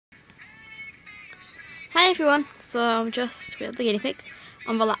everyone, so I'm just with the guinea pigs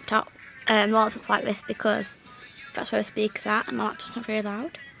on my laptop. The laptop's like this because that's where the speaker's at and my laptop's not very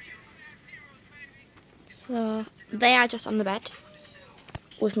loud. So they are just on the bed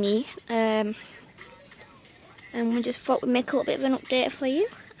with me, and we just thought we'd make a little bit of an update for you.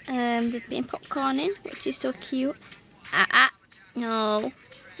 They've been popcorning, which is so cute. No.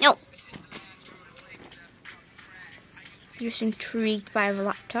 Just intrigued by the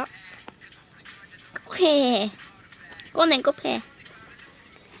laptop. Go here. Go on then, go play.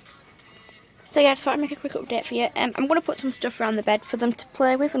 So yeah, I just thought I'd make a quick update for you. I'm going to put some stuff around the bed for them to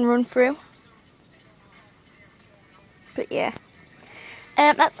play with and run through. But yeah.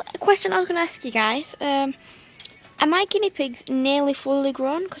 That's a question I was going to ask you guys. Are my guinea pigs nearly fully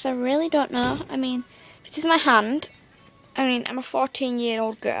grown? Because I really don't know. I mean, this is my hand. I mean, I'm a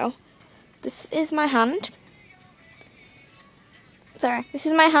 14-year-old girl. This is my hand. Sorry, this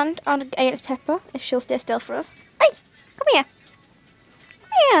is my hand against Pepper, if she'll stay still for us. Hey, come here.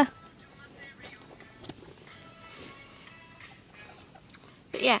 Come here.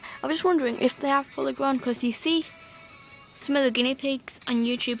 But yeah, I was just wondering if they are fully grown, because you see some of the guinea pigs on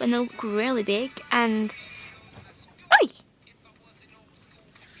YouTube and they look really big, and oi!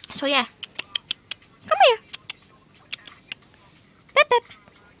 So yeah, come here. Pep.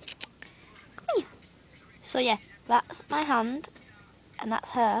 Come here. So yeah, that's my hand and that's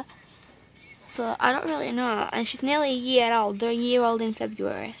her. So I don't really know, and she's nearly a year old. They're a year old in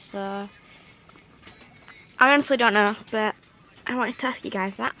February, so I honestly don't know, but I wanted to ask you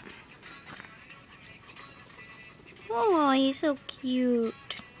guys that. Oh, you're so cute.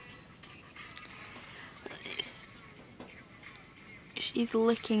 She's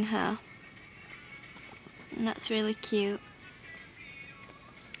licking her. And that's really cute.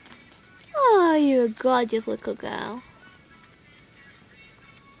 Oh, you're a gorgeous little girl.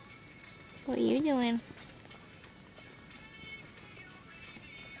 What are you doing?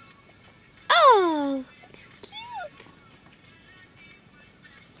 Oh, it's cute.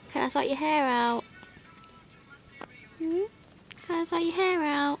 Can I sort your hair out? Can I sort your hair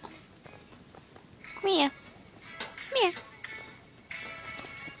out? Come here. Come here.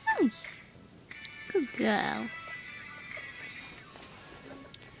 Oh, good girl.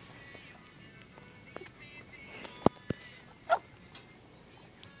 Oh.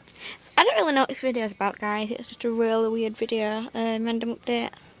 So I don't really know what this video is about, guys. It's just a really weird video, random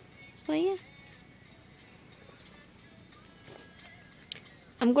update. So yeah.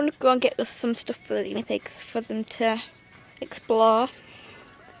 I'm going to go and get us some stuff for the guinea pigs for them to explore.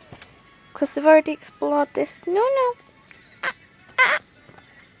 Because they've already explored this. No.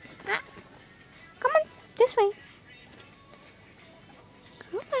 Come on, this way.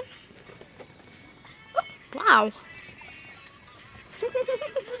 Come on. Oh, wow.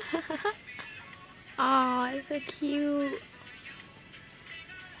 Oh, it's so cute.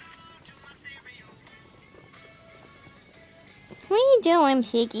 What are you doing,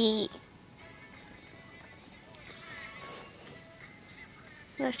 Piggy?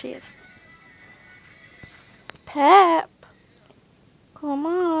 There she is. Pep, come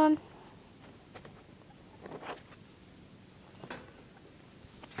on.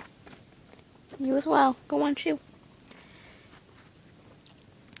 You as well. Go on, chew.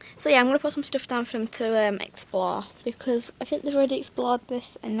 So yeah, I'm going to put some stuff down for them to explore, because I think they've already explored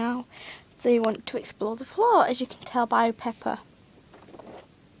this and now they want to explore the floor, as you can tell by Pepper.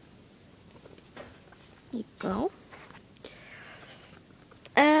 There you go.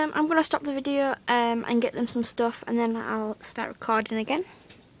 I'm going to stop the video and get them some stuff, and then I'll start recording again.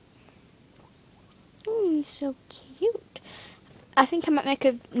 He's so cute. I think I might make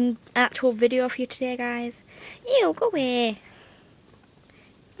an actual video for you today, guys. Ew, go away.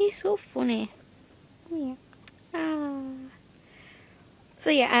 He's so funny. Yeah. So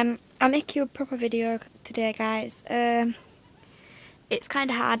yeah, I'll make you a proper video today, guys. It's kind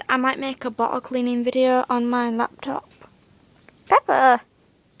of hard. I might make a bottle cleaning video on my laptop. Pepper!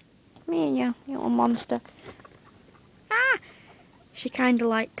 Come here, you little monster. She kind of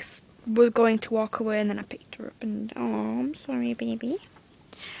was going to walk away, and then I picked her up and, oh, I'm sorry, baby.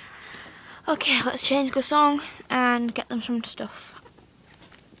 Okay, let's change the song and get them some stuff.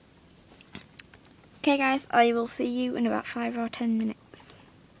 Okay guys, I will see you in about 5 or 10 minutes.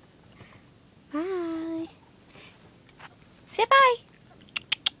 Bye. Say bye.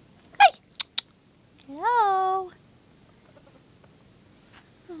 Bye. Hello.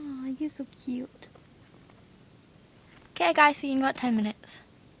 Oh, you're so cute. Okay guys, see you in about 10 minutes.